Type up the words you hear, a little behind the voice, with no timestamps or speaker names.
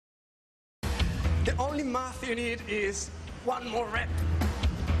The only math you need is one more rep.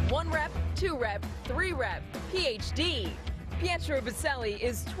 1 rep, 2 rep, 3 rep, PhD. Pietro Boselli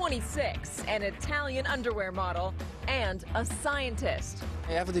is 26, an Italian underwear model, and a scientist.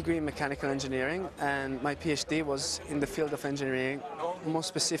 I have a degree in mechanical engineering, and my PhD was in the field of engineering. More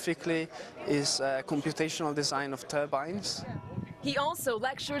specifically is computational design of turbines. He also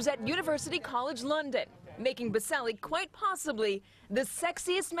lectures at University College London, making Boselli quite possibly the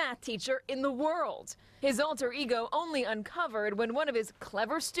sexiest math teacher in the world. His alter ego only uncovered when one of his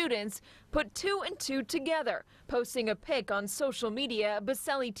clever students put 2 and 2 together, posting a pic on social media of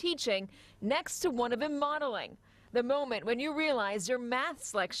Boselli teaching next to one of him modeling. The moment when you realize your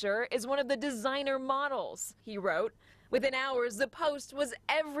maths lecturer is one of the designer models, he wrote. Within hours, the post was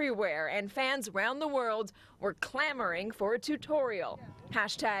everywhere, and fans around the world were clamoring for a tutorial.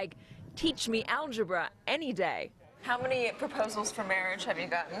 Hashtag teach me algebra any day. How many proposals for marriage have you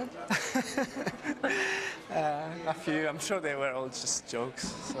gotten? A few. I'm sure they were all just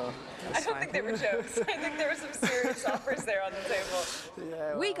jokes. So I don't think they were jokes. I think there were some serious offers there on the table.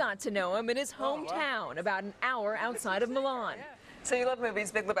 Yeah, well. We got to know him in his hometown, about an hour outside of Milan. So you love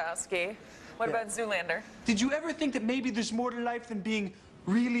movies, Big Lebowski. What about Zoolander? Did you ever think that maybe there's more to life than being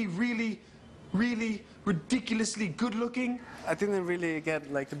really, really, really ridiculously good looking? I didn't really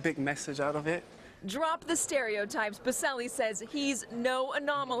get like a big message out of it. Drop the stereotypes. Boselli says he's no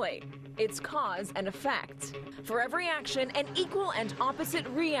anomaly. It's cause and effect. For every action, an equal and opposite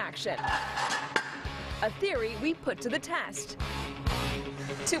reaction. A theory we put to the test.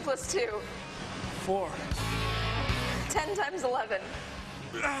 2 plus 2. 4. 10 times 11.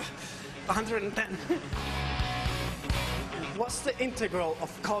 110. What's the integral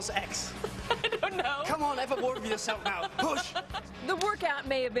of cos x? I don't know. Come on, have a word with yourself now. Push! The workout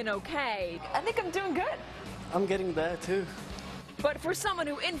may have been okay. I think I'm doing good. I'm getting there too. But for someone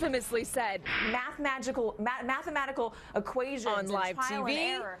who infamously said mathematical equations on and live trial and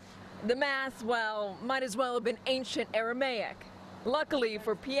TV, error. the math, well, might as well have been ancient Aramaic. Luckily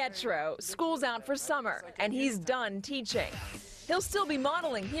for Pietro, school's out for summer, and he's done teaching. He'll still be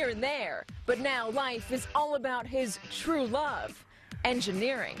modeling here and there, but now life is all about his true love,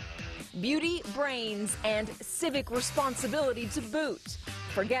 engineering. Beauty, brains, and civic responsibility to boot.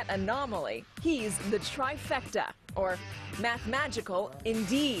 Forget anomaly, he's the trifecta, or mathmagical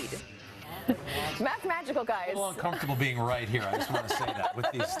indeed. Mathemagical, guys. A little uncomfortable being right here. I just want to say that with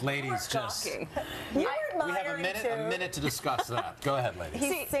these ladies just. You We have a minute to discuss that. Go ahead, ladies.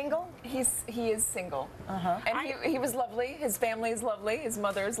 He's single? He is single. And he was lovely. His family is lovely. His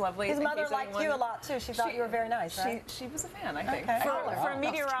mother is lovely. His mother liked you a lot, too. She thought you were very nice, right? She was a fan, I think. Okay. For a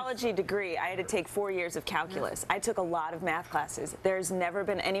meteorology degree, I had to take 4 years of calculus. I took a lot of math classes. There's never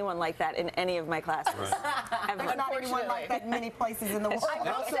been anyone like that in any of my classes. There's not anyone like that in many places in the world. I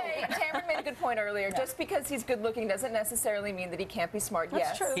will say, Tamara made a good point earlier. Just because he's good looking doesn't necessarily mean that he can't be smart.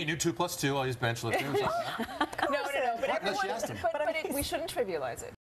 That's true. He knew 2 plus 2 while he was bench lifting. No, but Unless you asked him. but we shouldn't trivialize it.